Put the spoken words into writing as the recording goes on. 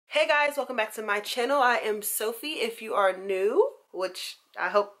Hey guys, welcome back to my channel. I am Sophie. If you are new, which I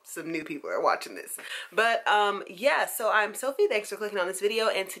hope some new people are watching this, but yeah, so I'm Sophie. Thanks for clicking on this video,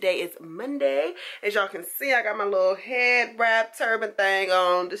 and today is Monday. As y'all can see, I got my little head wrap turban thing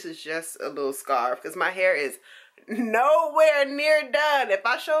on. This is just a little scarf because my hair is nowhere near done. If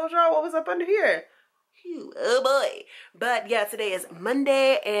I showed y'all what was up under here, phew, oh boy. But yeah, today is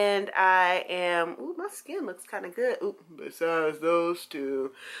Monday and I am, ooh, my skin looks kind of good. Ooh, besides those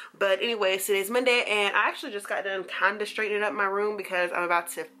two. But anyways, today's Monday and I actually just got done kind of straightening up my room because I'm about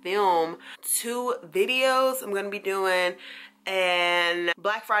to film 2 videos. I'm going to be doing an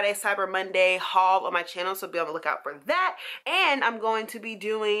Black Friday Cyber Monday haul on my channel, so be on the lookout for that. And I'm going to be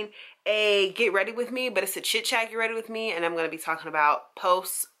doing a get ready with me, but it's a chit chat get ready with me, and I'm going to be talking about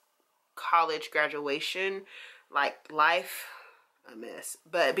post college graduation, like life, a mess,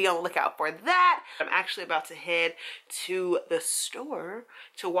 but be on the lookout for that. I'm actually about to head to the store,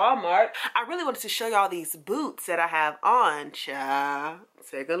 to Walmart. I really wanted to show y'all these boots that I have on, child.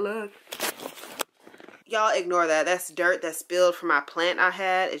 Take a look. Y'all ignore that. That's dirt that spilled from my plant I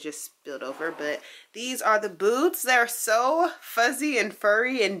had. It just spilled over. But these are the boots. They're so fuzzy and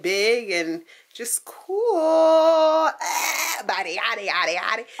furry and big and just cool. Body, yaddy, yaddy,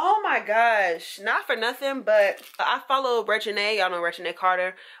 yaddy. Oh my gosh. Not for nothing, but I follow Reginae. Y'all know Reginae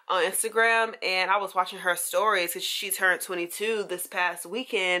Carter on Instagram. And I was watching her stories because she turned 22 this past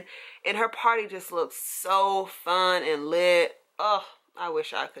weekend. And her party just looks so fun and lit. Oh, I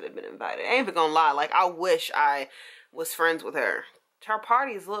wish I could have been invited. I ain't even gonna lie, like I wish I was friends with her. Her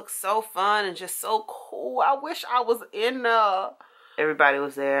parties look so fun and just so cool. I wish I was in there. Everybody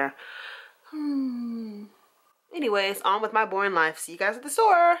was there. Anyways, on with my boring life. See you guys at the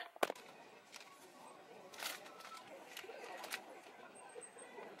store.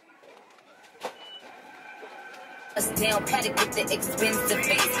 Down paddock with the expensive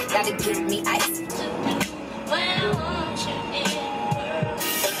face. Gotta give me ice. When I want you in.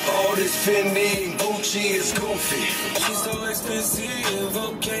 All this Fendi and Gucci is goofy. She's so expensive,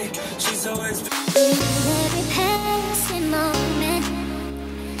 okay. She's so expensive. Every passing moment,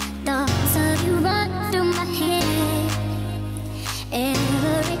 thoughts of you run through my head.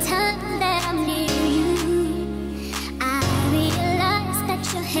 Every time that I'm near you, I realize that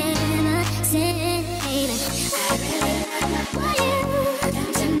you're innocent. I really love what you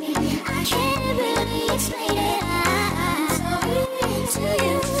done to me. I can't really explain it. I'm sorry to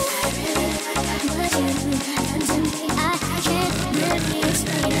you.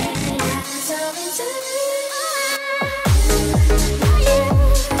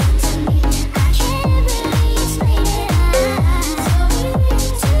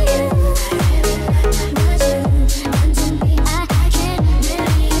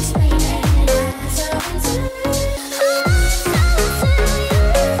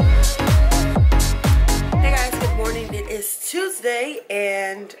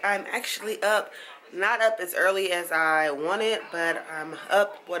 And I'm actually up, not up as early as I wanted, but I'm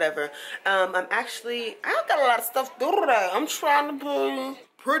up, whatever. I got a lot of stuff to do today. I'm trying to be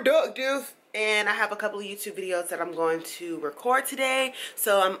productive, and I have a couple of YouTube videos that I'm going to record today.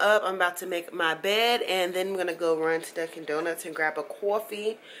 So I'm up, I'm about to make my bed, and then I'm gonna go run to Dunkin' Donuts and grab a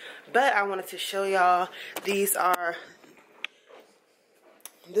coffee. But I wanted to show y'all,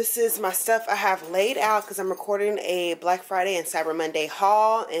 this is my stuff I have laid out because I'm recording a Black Friday and Cyber Monday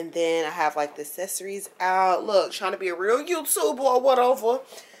haul. And then I have like the accessories out. Look, trying to be a real YouTuber or whatever.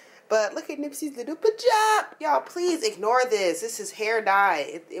 But look at Nipsey's little pajama. Y'all, please ignore this. This is hair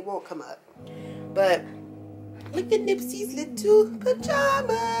dye. It won't come up. But look at Nipsey's little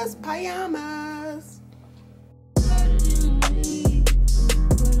pajamas. Pajamas.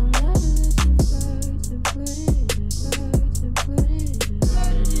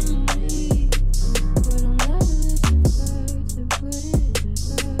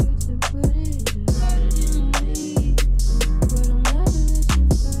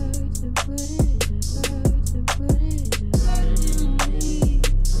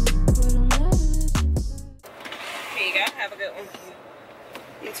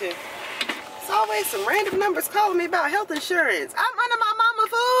 Some random numbers calling me about health insurance. I'm under my mama,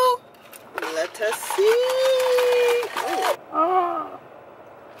 fool. Let us see. Oh.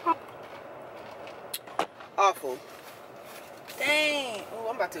 Awful. Dang. Oh,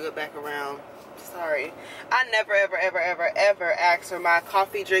 I'm about to go back around. Sorry. I never, ever, ever, ever, ever asked for my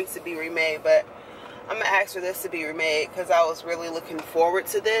coffee drinks to be remade, but I'm gonna ask for this to be remade because I was really looking forward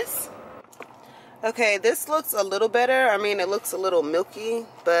to this. Okay, this looks a little better. I mean, it looks a little milky,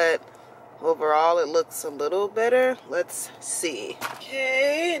 but overall it looks a little better. Let's see.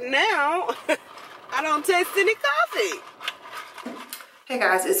 Okay, now I don't taste any coffee. Hey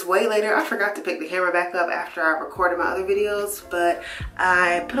guys, it's way later. I forgot to pick the camera back up after I recorded my other videos, but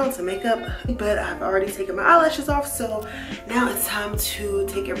I put on some makeup, but I've already taken my eyelashes off, so now it's time to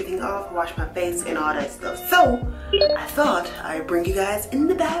take everything off, wash my face and all that stuff. So I thought I'd bring you guys in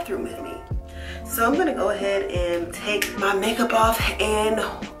the bathroom with me. So I'm gonna go ahead and take my makeup off and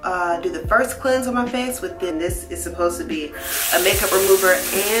do the first cleanse on my face. Within this is supposed to be a makeup remover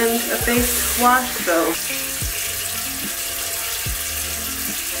and a face wash, so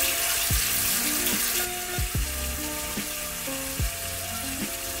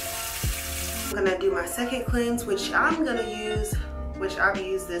I'm gonna do my second cleanse, which I've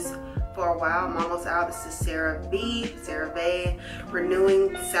used this for a while. I'm almost out. This is CeraVe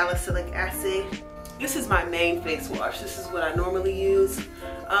Renewing Salicylic Acid. This is my main face wash. This is what I normally use.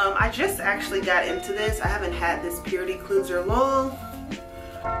 I just actually got into this. I haven't had this purity cleanser long.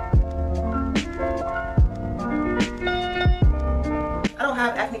 I don't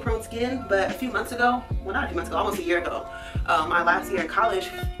have acne prone skin, but a few months ago, well not a few months ago, almost a year ago, my last year in college,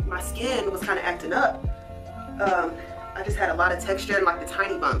 my skin was kind of acting up. I just had a lot of texture and like the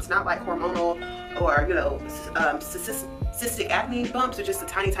tiny bumps, not like hormonal or, you know, cystic acne bumps, or just the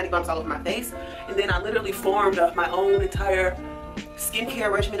tiny bumps all over my face. And then I literally formed my own entire skincare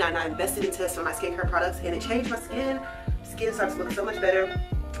regimen, and I invested into some of my skincare products, and it changed my skin. Skin starts to look so much better.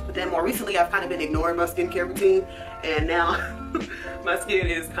 But then more recently, I've kind of been ignoring my skincare routine, and now my skin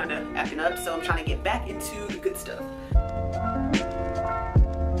is kind of acting up, so I'm trying to get back into the good stuff.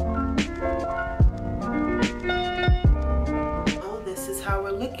 This is how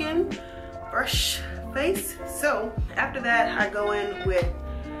we're looking. Brush face. So after that, I go in with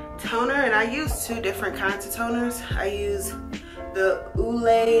toner, and I use two different kinds of toners. I use the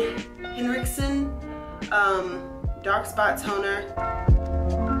Ole Henriksen dark spot toner.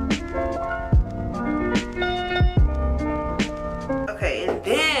 Okay, and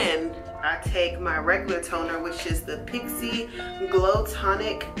then I take my regular toner, which is the Pixie Glow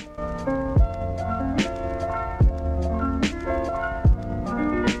Tonic.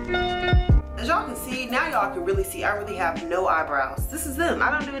 As y'all can see, now y'all can really see I really have no eyebrows. This is them. I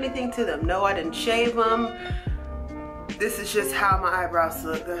don't do anything to them. No, I didn't shave them. This is just how my eyebrows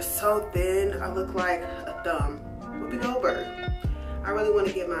look. They're so thin. I look like a thumb. Whoopi Goldberg. I really want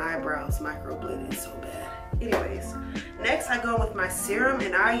to get my eyebrows microbladed so bad. Anyways, next I go in with my serum,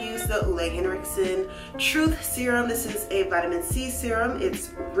 and I use the Ole Henriksen Truth Serum. This is a vitamin C serum.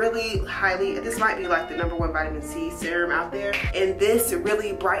 It's really this might be like the #1 vitamin C serum out there. And this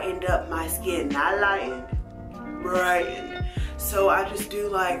really brightened up my skin. Not lightened, brightened. So I just do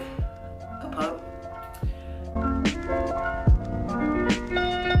like a pump.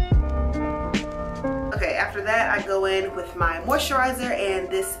 Okay, after that I go in with my moisturizer, and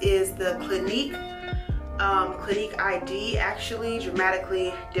this is the Clinique ID, actually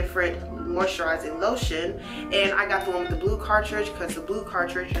Dramatically Different Moisturizing Lotion. And I got the one with the blue cartridge because the blue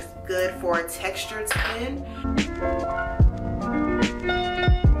cartridge is good for textured skin.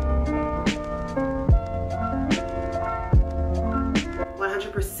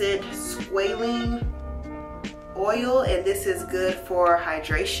 100% squalene oil, and this is good for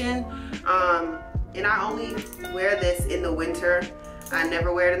hydration. And I only wear this in the winter. I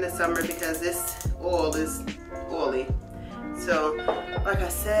never wear it in the summer because this oil is oily. So like I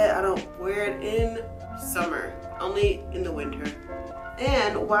said, I don't wear it in summer, only in the winter.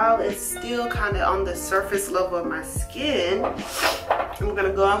 And while it's still kind of on the surface level of my skin, I'm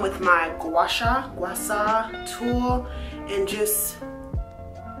gonna go on with my gua sha tool and just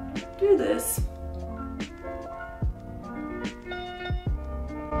do this.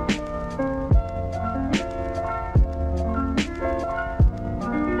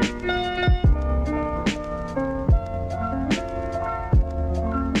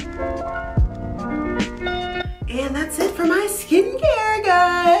 And that's it for my skincare,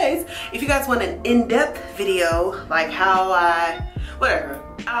 guys. If you guys want an in-depth video, like how whatever,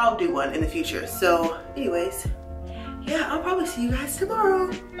 I'll do one in the future. So anyways, yeah, I'll probably see you guys tomorrow.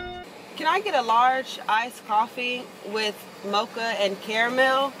 Can I get a large iced coffee with mocha and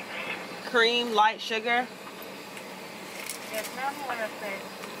caramel, cream, light sugar? Yes, ma'am. What is that?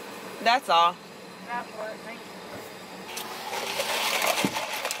 That's all. That's what. Thank you.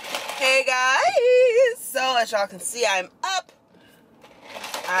 Hey guys, so as y'all can see, I'm up.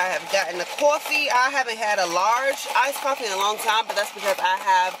 I have gotten the coffee. I haven't had a large iced coffee in a long time, but that's because I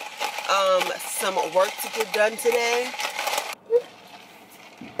have some work to get done today.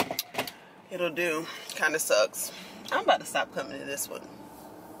 It'll do. Kind of sucks. I'm about to stop coming to this one.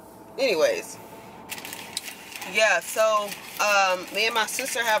 Anyways, yeah, so me and my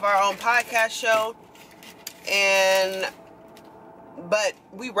sister have our own podcast show, and but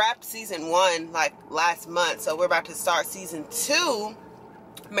we wrapped season 1 like last month, so we're about to start season 2.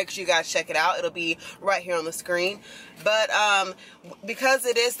 Make sure you guys check it out. It'll be right here on the screen. But because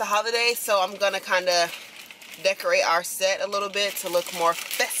it is the holiday, so I'm gonna kind of decorate our set a little bit to look more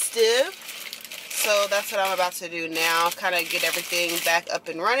festive. So that's what I'm about to do now. Kind of get everything back up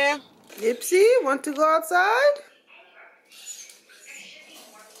and running. Ipsy, want to go outside?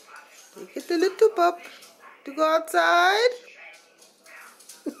 Get the little pup to go outside.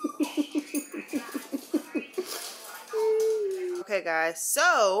 Okay guys,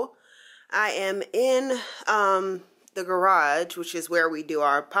 so I am in the garage, which is where we do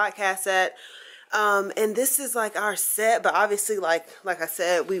our podcast at. And this is like our set, but obviously like I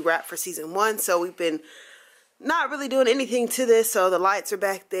said, we wrapped for season 1, so we've been not really doing anything to this. So the lights are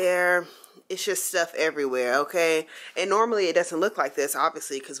back there. It's just stuff everywhere, okay? And normally it doesn't look like this,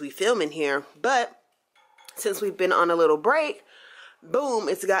 obviously, because we film in here. But since we've been on a little break, boom,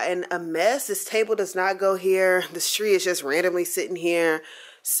 it's gotten a mess. This table does not go here. This tree is just randomly sitting here.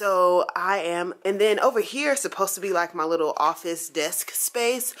 So and then over here is supposed to be like my little office desk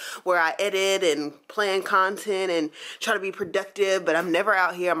space where I edit and plan content and try to be productive, but I'm never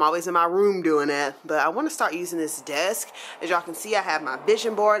out here. I'm always in my room doing that. But I want to start using this desk. As y'all can see, I have my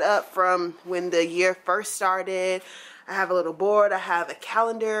vision board up from when the year first started. I have a little board. I have a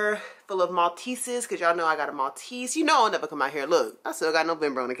calendar full of Malteses, because y'all know I got a Maltese. You know I'll never come out here. Look, I still got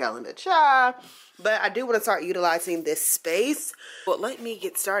November on the calendar. Cha! But I do want to start utilizing this space. But let me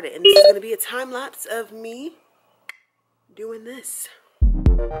get started. And this is going to be a time lapse of me doing this.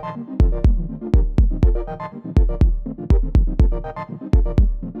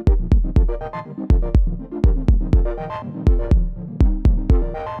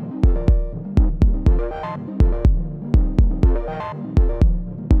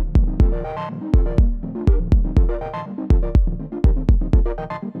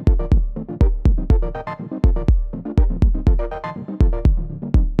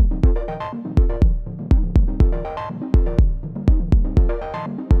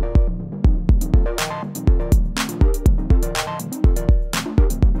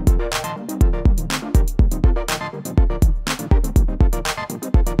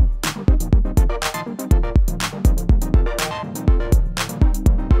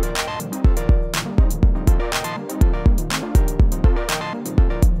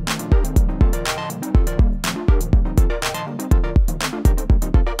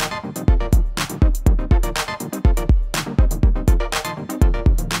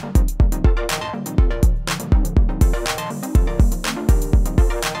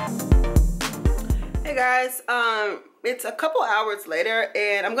 It's a couple hours later,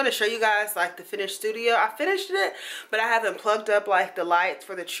 and I'm gonna show you guys like the finished studio. I finished it, but I haven't plugged up like the lights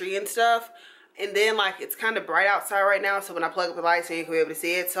for the tree and stuff. And then like it's kind of bright outside right now, so when I plug up the lights, you can be able to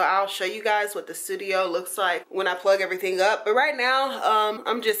see it. So I'll show you guys what the studio looks like when I plug everything up. But right now,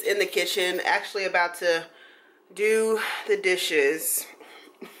 I'm just in the kitchen, actually about to do the dishes.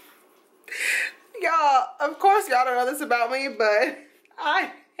 Y'all, of course y'all don't know this about me, but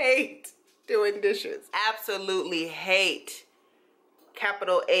I hate doing dishes. Absolutely hate,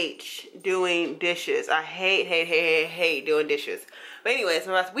 capital H, doing dishes. I hate doing dishes. But anyways,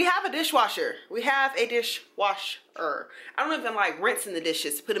 we have a dishwasher. We have a dishwasher. I don't even like rinsing the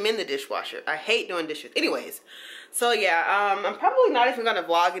dishes, put them in the dishwasher. I hate doing dishes. Anyways, so yeah, I'm probably not even gonna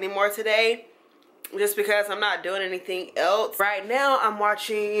vlog anymore today, just because I'm not doing anything else. Right now, I'm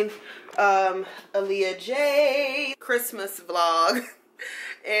watching Aaliyah J Christmas vlog.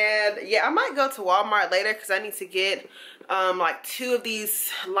 And yeah, I might go to Walmart later because I need to get like 2 of these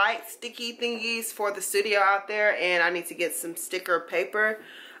light sticky thingies for the studio out there, and I need to get some sticker paper.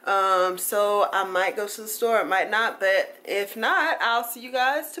 So I might go to the store, I might not, but if not, I'll see you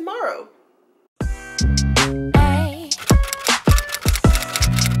guys tomorrow.